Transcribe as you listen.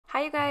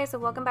Hi you guys,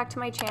 and welcome back to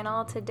my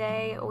channel.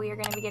 Today we are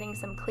going to be getting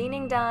some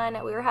cleaning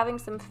done. We were having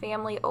some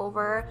family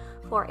over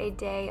for a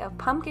day of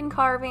pumpkin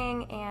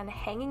carving and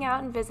hanging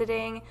out and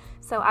visiting,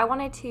 so I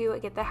wanted to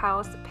get the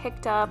house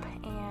picked up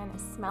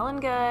and smelling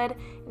good,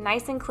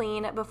 nice and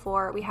clean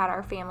before we had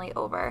our family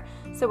over.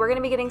 So we're going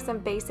to be getting some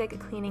basic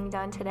cleaning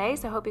done today,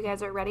 so I hope you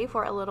guys are ready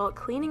for a little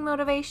cleaning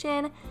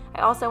motivation.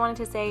 I also wanted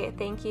to say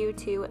thank you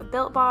to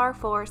Built Bar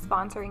for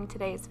sponsoring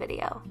today's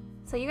video.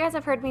 So you guys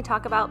have heard me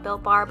talk about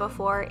Built Bar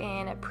before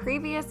in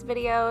previous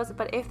videos,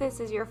 but if this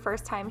is your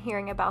first time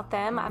hearing about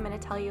them, I'm going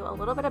to tell you a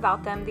little bit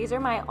about them. These are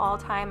my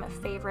all-time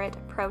favorite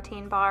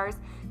protein bars.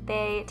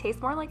 They taste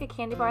more like a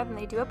candy bar than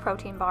they do a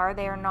protein bar.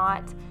 They are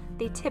not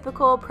the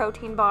typical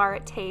protein bar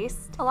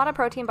taste. A lot of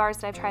protein bars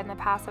that I've tried in the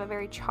past have a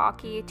very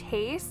chalky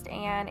taste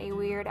and a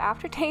weird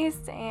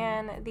aftertaste,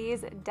 and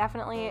these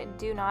definitely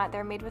do not.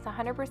 They're made with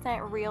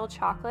 100% real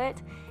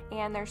chocolate,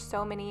 and there's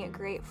so many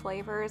great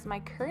flavors. My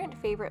current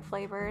favorite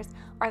flavors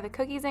are the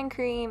cookies and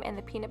cream and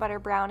the peanut butter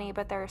brownie,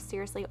 but they're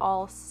seriously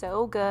all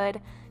so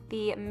good.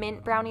 The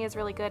mint brownie is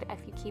really good if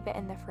you keep it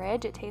in the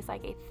fridge. It tastes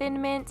like a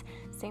thin mint.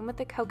 Same with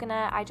the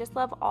coconut. I just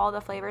love all the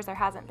flavors. There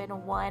hasn't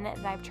been one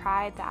that I've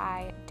tried that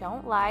I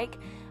don't like.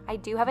 I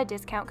do have a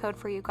discount code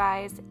for you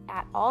guys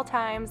at all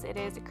times. It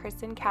is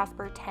Kristen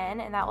Kasper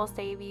 10, and that will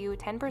save you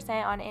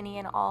 10% on any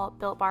and all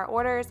Built Bar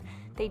orders.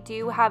 They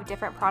do have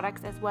different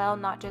products as well,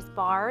 not just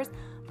bars,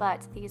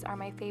 but these are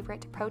my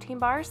favorite protein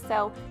bars,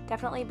 so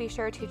definitely be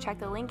sure to check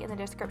the link in the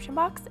description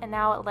box. And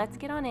now let's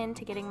get on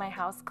into getting my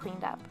house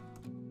cleaned up.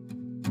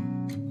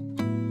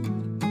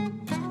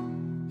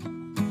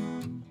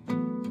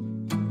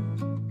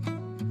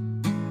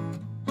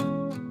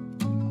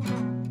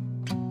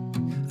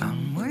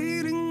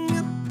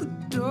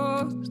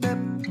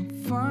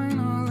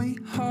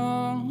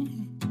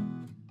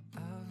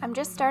 I'm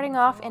just starting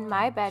off in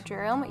my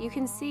bedroom. You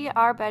can see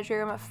our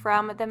bedroom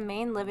from the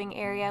main living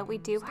area. We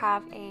do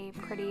have a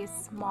pretty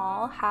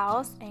small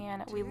house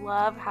and we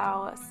love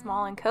how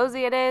small and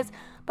cozy it is,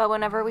 but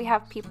whenever we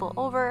have people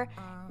over,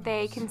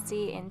 they can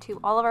see into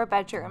all of our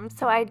bedrooms.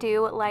 So I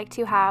do like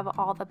to have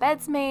all the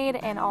beds made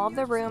and all of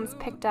the rooms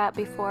picked up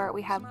before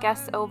we have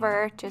guests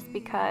over, just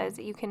because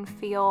you can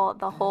feel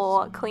the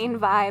whole clean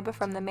vibe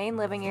from the main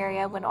living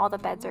area when all the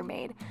beds are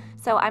made.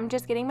 So I'm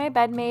just getting my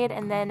bed made,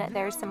 and then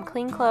there's some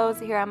clean clothes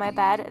here on my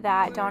bed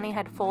that Donnie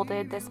had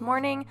folded this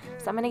morning,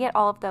 so I'm going to get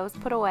all of those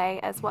put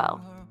away as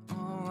well.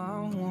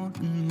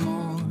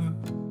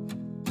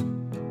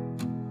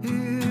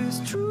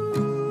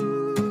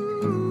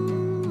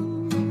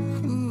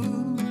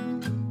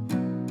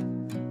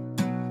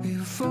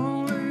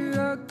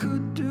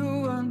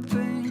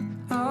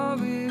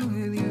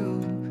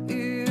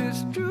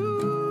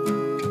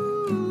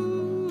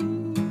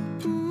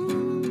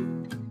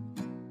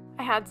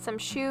 Had some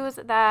shoes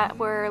that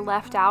were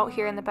left out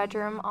here in the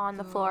bedroom on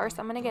the floor,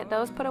 so I'm going to get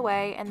those put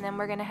away, and then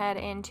we're going to head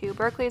into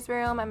Berkeley's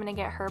room. I'm going to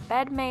get her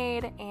bed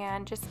made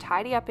and just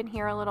tidy up in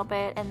here a little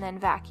bit and then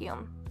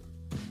vacuum.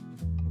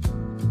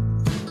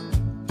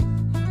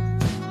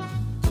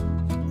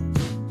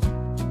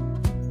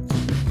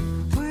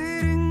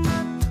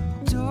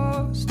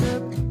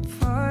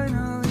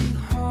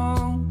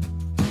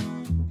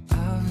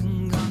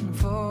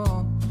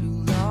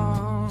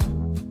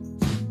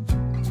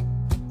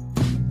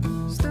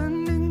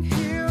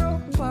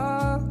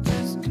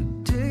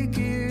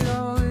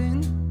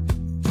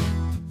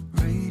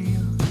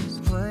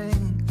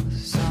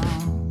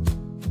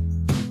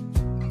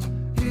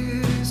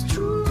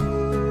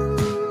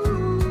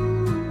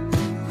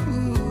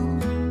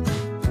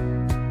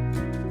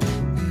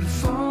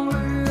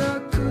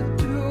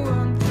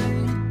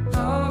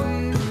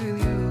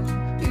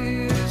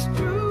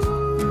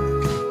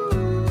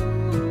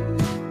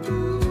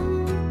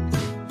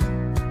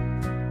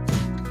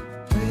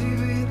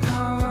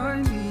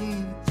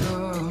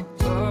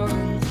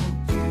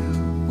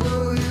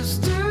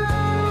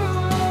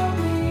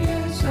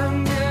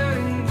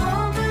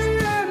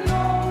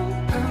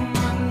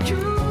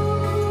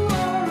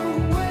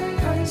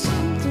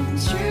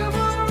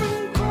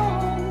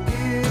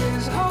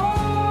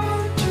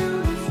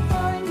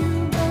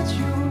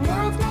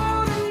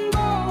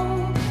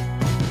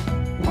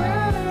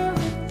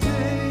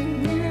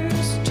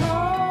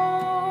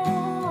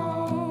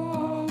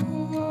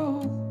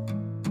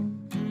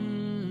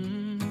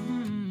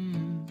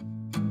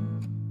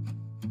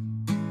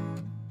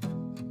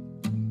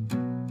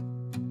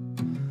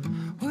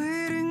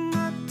 Waiting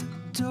at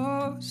the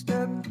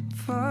doorstep,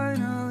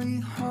 finally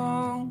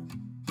home.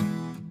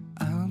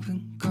 I've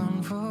been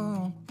gone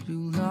for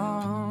too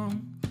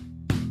long.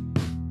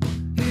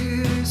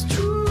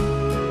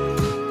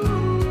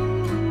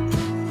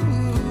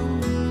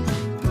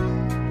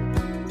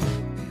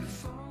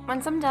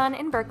 Once I'm done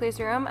in Berkeley's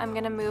room, I'm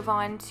going to move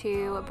on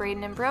to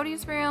Braden and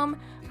Brody's room.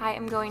 I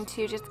am going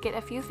to just get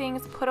a few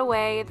things put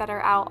away that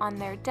are out on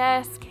their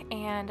desk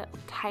and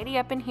tidy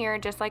up in here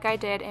just like I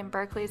did in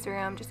Berkeley's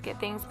room. Just get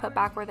things put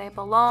back where they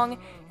belong,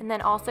 and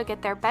then also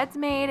get their beds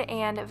made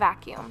and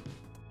vacuum.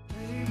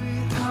 Baby,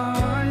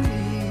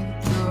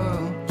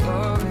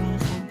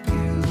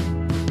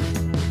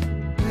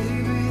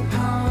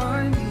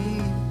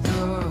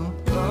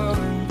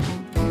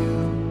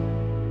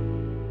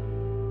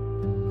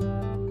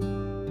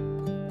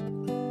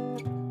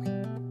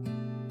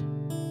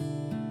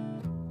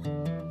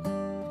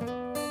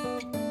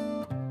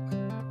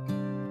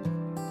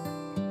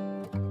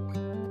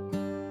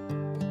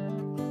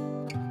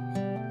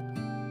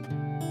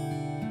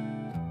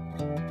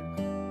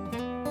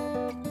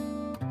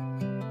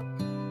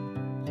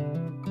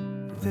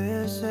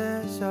 This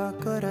is as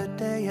good a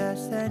day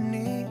as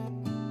any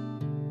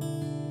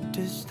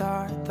to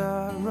start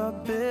the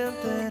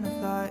rebuilding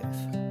of life.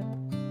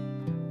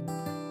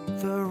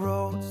 The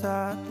roads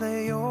that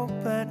lay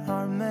open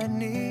are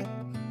many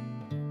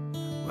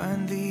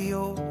when the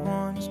old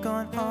one's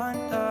gone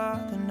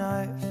under the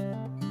knife.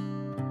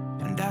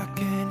 And I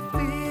can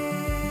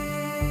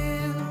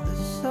feel the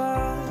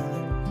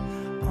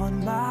sun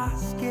on my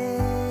skin,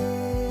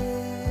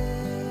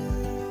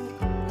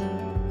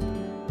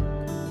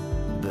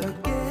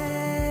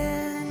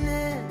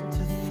 beginning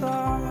to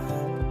thaw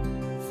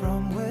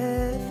from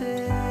within.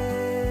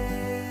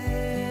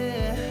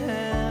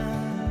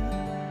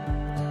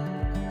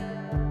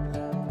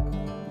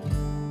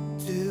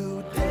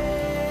 Today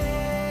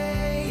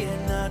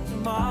and not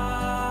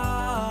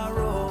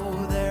tomorrow,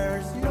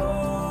 there's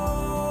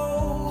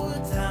no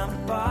time to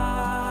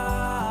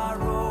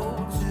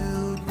borrow.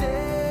 Today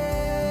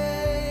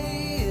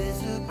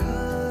is a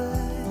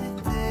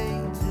good day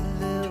to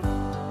live.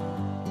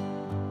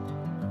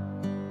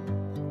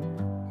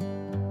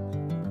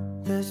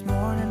 This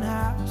morning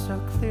has a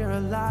clearer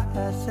light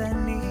as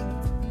any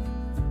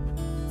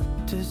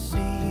to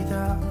see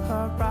the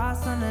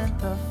horizon and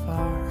the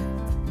far.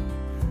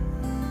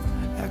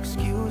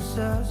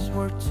 Excuses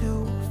were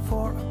 2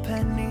 for a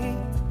penny,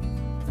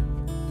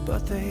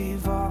 but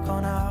they've all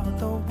gone out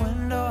the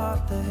window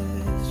of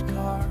this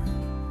car.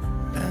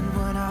 And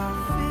when I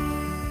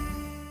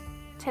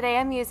feel Today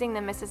I'm using the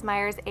Mrs.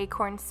 Meyer's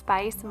Acorn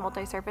Spice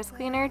multi-surface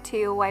cleaner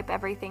to wipe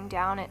everything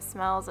down. It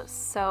smells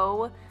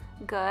so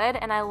good,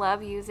 and I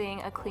love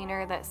using a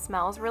cleaner that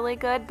smells really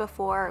good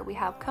before we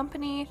have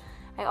company.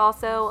 I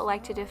also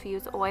like to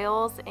diffuse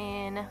oils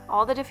in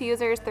all the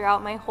diffusers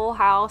throughout my whole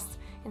house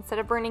instead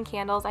of burning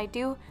candles. I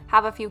do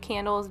have a few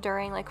candles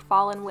during like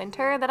fall and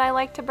winter that I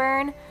like to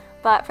burn,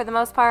 but for the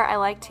most part I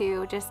like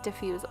to just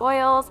diffuse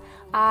oils.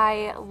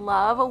 I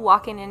love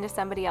walking into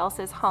somebody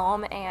else's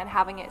home and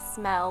having it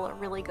smell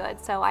really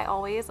good, so I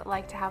always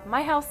like to have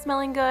my house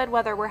smelling good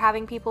whether we're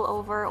having people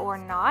over or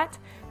not.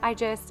 I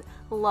just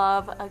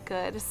love a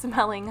good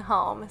smelling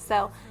home,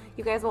 so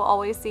you guys will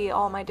always see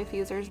all my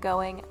diffusers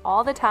going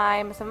all the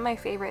time. Some of my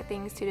favorite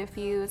things to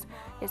diffuse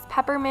is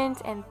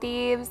peppermint and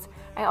thieves.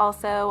 I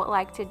also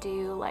like to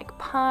do like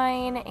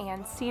pine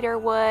and cedar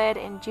wood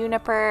and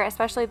juniper,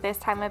 especially this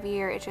time of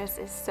year. It just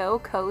is so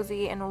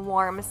cozy and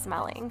warm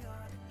smelling.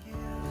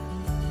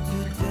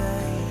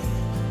 today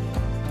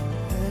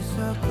is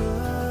a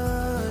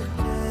good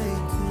day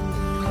to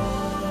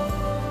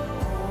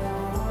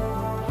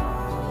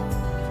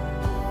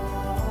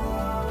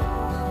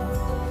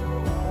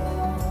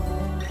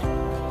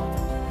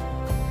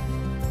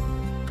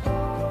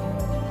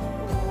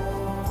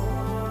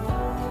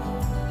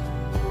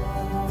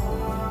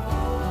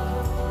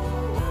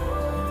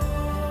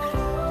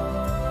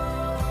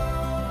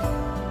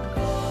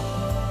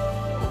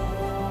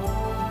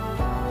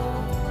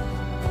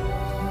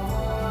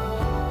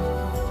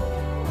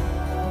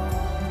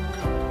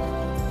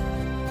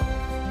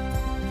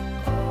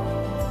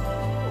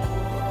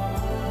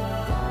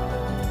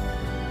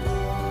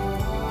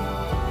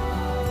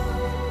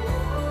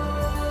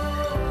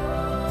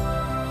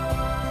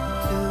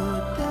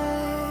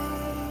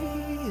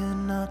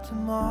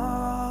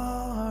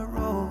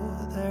tomorrow,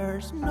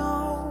 there's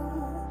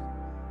no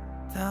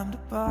time to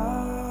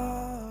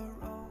borrow.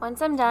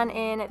 Once I'm done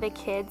in the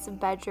kids'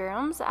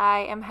 bedrooms, I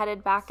am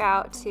headed back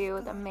out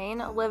to the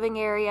main living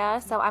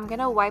area. So I'm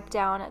gonna wipe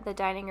down the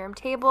dining room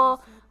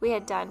table. We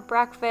had done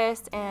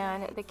breakfast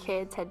and the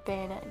kids had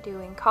been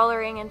doing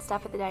coloring and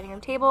stuff at the dining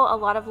room table. A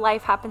lot of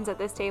life happens at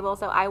this table,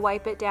 so I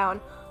wipe it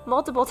down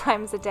multiple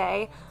times a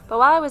day. But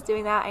while I was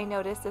doing that, I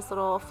noticed this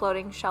little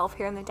floating shelf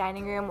here in the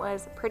dining room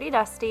was pretty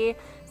dusty,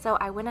 so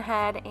I went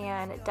ahead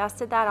and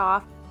dusted that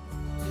off.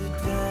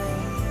 Today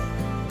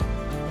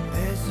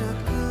is a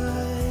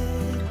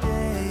good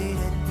day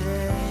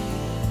today.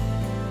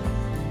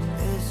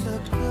 It's a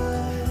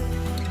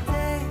good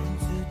day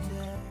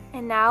today.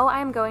 And now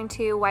I'm going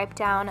to wipe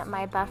down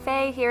my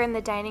buffet here in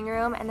the dining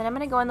room, and then I'm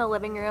going to go in the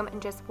living room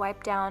and just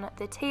wipe down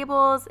the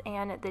tables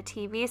and the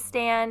TV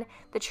stand,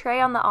 the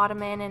tray on the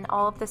ottoman, and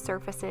all of the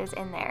surfaces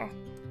in there.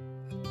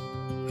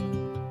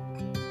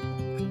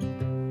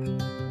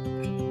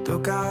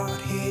 Look out,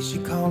 here she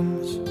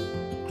comes,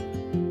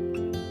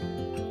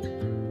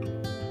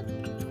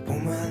 the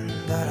woman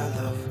that I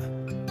love.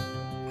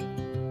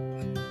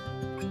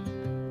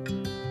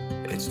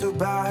 It's too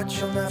bad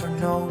she'll never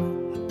know.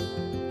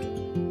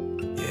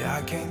 Yeah,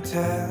 I can't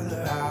tell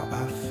her how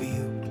I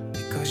feel,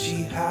 because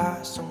she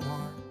has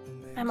someone.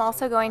 I'm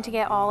also going to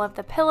get all of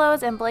the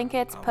pillows and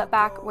blankets put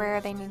back where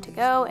they need to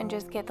go and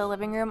just get the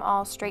living room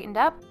all straightened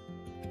up.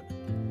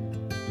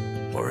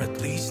 Or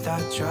at least I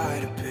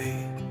try to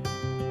be.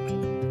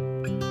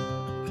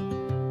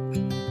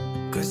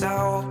 'Cause I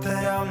hope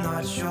that I'm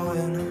not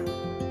showing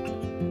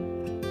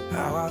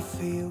how I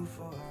feel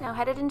for her. Now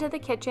headed into the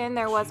kitchen,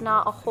 there was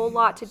not a whole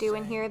lot to do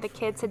in here. The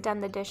kids had done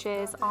the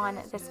dishes on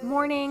this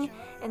morning,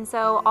 and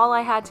so all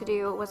I had to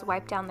do was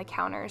wipe down the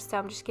counters. So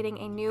I'm just getting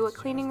a new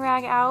cleaning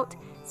rag out,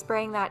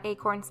 spraying that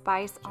acorn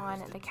spice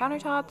on the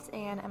countertops,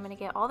 and I'm gonna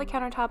get all the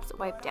countertops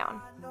wiped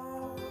down.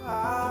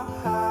 I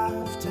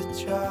have to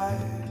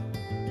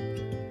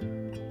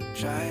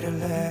try to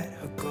let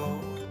her go,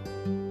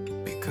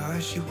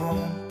 because she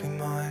won't be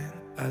mine.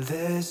 I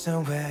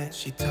listen when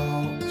she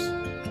talks,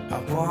 I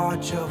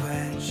watch her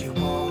when she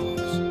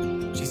walks.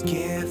 She's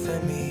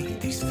giving me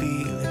these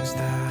feelings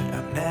that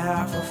I've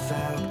never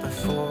felt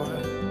before,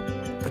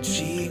 but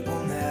she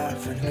will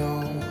never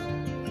know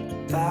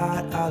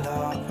that I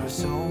love her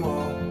so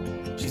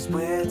well. She's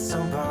with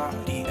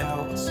somebody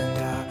else and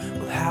I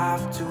will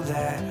have to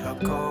let her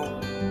go.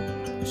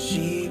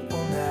 She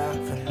will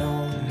never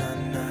know,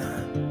 na-na,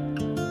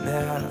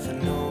 never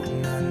know,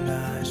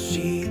 na-na.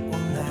 She will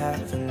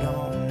never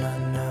know,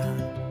 na-na,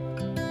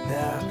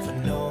 never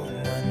know,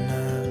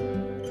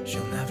 na-na.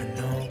 She'll never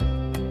know.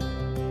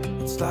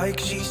 It's like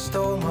she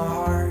stole my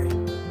heart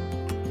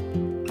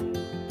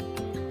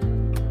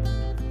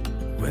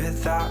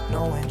without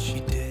knowing she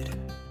did.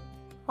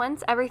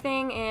 Once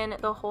everything in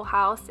the whole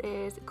house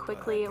is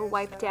quickly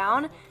wiped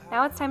down,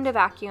 now it's time to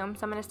vacuum.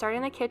 So I'm going to start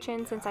in the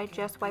kitchen. Since I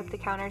just wiped the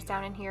counters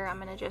down in here, I'm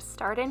going to just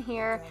start in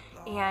here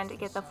and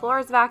get the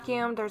floors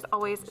vacuumed. There's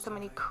always so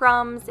many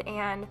crumbs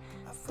and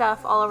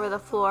stuff all over the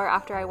floor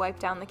after I wipe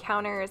down the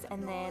counters,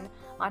 and then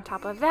on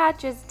top of that,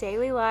 just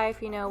daily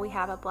life. You know, we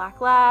have a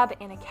black lab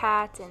and a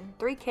cat and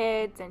 3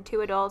 kids and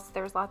 2 adults.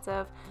 There's lots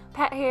of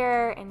pet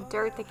hair and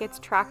dirt that gets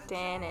tracked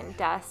in and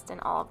dust and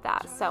all of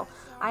that. So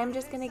I'm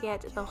just gonna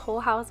get the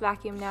whole house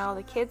vacuumed now.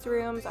 The kids'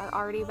 rooms are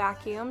already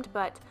vacuumed,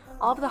 but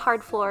all of the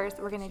hard floors,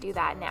 we're gonna do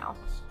that now.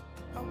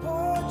 I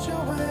watch her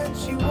when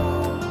she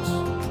walks.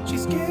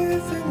 She's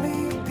giving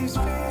me these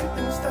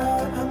feelings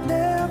that I've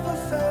never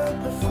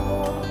felt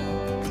before.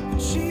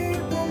 And she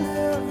will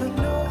never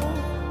know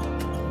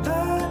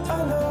that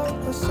I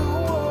love her so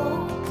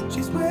well.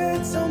 She's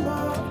with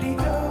somebody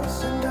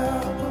else and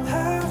I will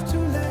have to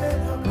let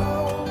her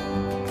go.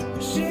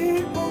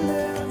 She will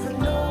never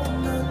know,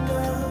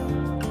 na-na,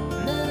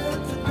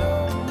 never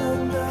know,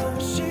 na-na.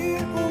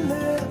 She will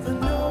never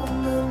know,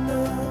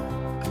 na-na,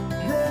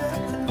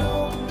 never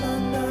know,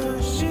 na-na.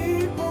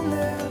 She will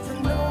never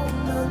know,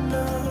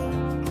 na-na,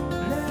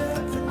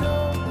 never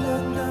know,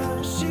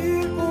 na-na. She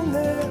will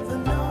never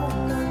know,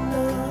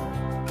 na-na,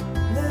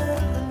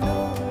 never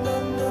know,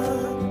 na-na.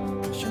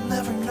 She'll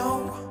never know.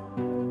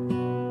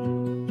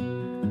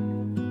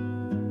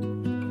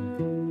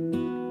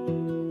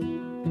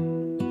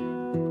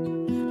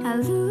 I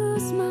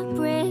lose my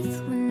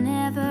breath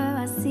whenever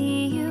I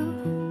see you.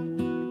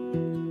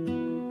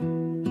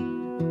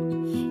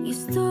 You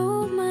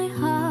stole my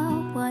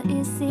heart, what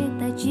is it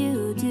that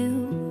you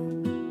do?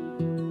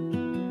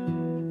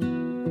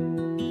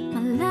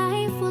 My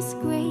life was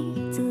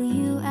great till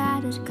you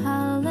added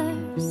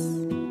colors.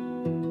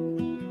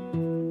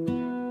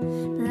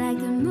 Like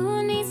the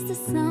moon needs the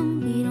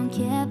sun, we don't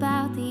care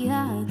about the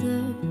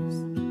others.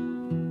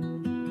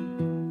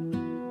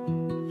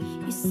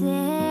 You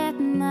set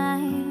my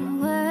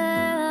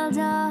world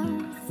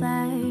on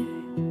fire.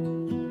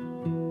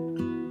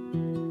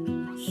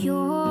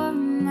 You're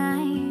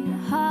my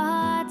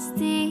heart's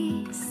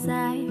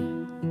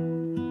desire.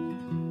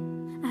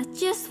 I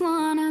just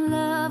wanna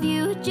love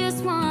you,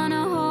 just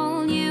wanna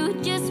hold you,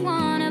 just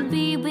wanna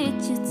be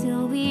with you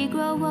till we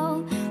grow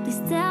old.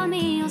 Please tell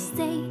me you'll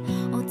stay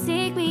or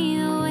take me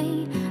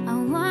away. I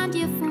want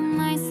you for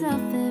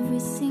myself every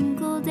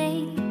single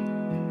day.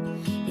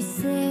 You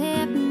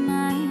set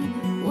my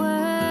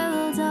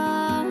world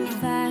on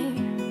fire.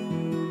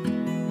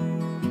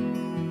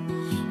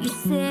 You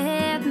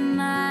set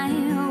my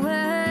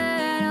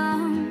world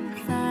on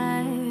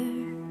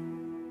fire.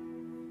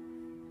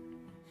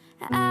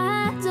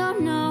 I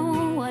don't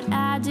know what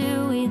I'd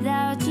do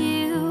without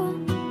you.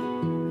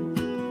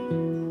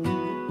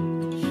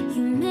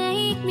 You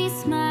make me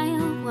smile,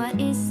 what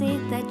is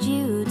it that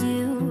you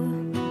do?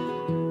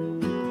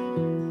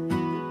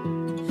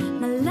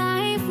 My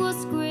life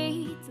was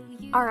great till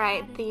you.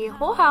 Alright, the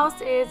whole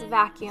house is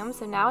vacuumed,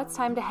 so now it's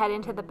time to head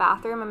into the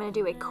bathroom. I'm going to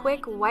do a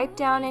quick wipe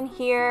down in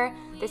here.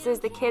 This is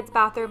the kids'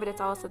 bathroom, but it's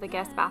also the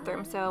guest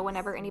bathroom, so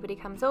whenever anybody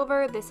comes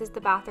over, this is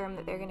the bathroom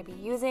that they're going to be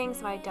using,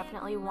 so I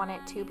definitely want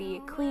it to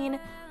be clean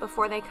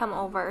before they come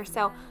over.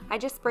 So I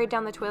just sprayed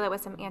down the toilet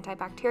with some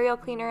antibacterial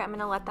cleaner. I'm going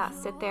to let that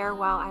sit there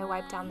while I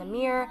wipe down the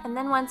mirror, and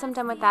then once I'm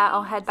done with that,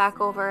 I'll head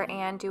back over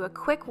and do a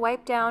quick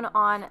wipe down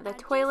on the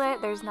toilet.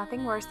 There's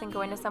nothing worse than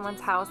going to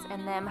someone's house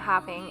and them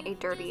having a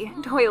dirty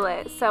toilet.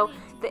 it. So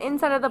the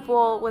inside of the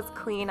bowl was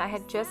clean. I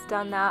had just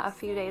done that a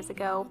few days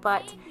ago,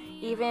 but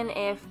even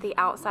if the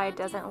outside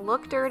doesn't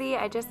look dirty,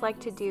 I just like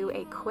to do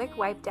a quick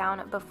wipe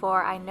down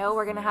before I know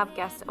we're gonna have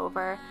guests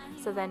over,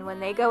 so then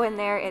when they go in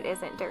there, it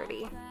isn't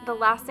dirty. The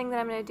last thing that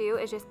I'm gonna do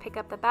is just pick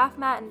up the bath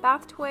mat and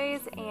bath toys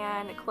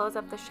and close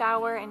up the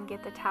shower and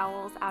get the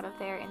towels out of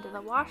there into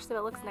the wash so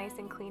it looks nice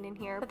and clean in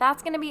here. But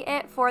that's gonna be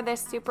it for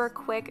this super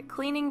quick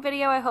cleaning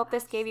video. I hope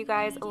this gave you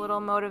guys a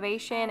little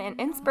motivation and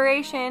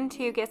inspiration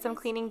to get some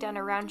cleaning done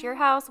around your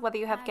house, whether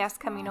you have guests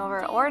coming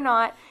over or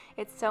not.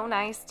 It's so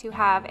nice to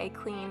have a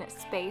clean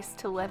space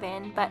to live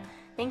in. But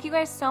thank you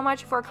guys so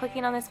much for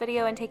clicking on this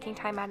video and taking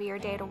time out of your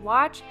day to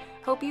watch.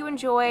 Hope you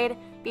enjoyed.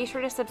 Be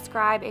sure to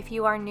subscribe if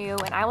you are new,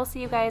 and I will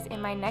see you guys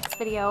in my next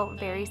video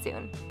very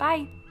soon.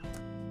 Bye!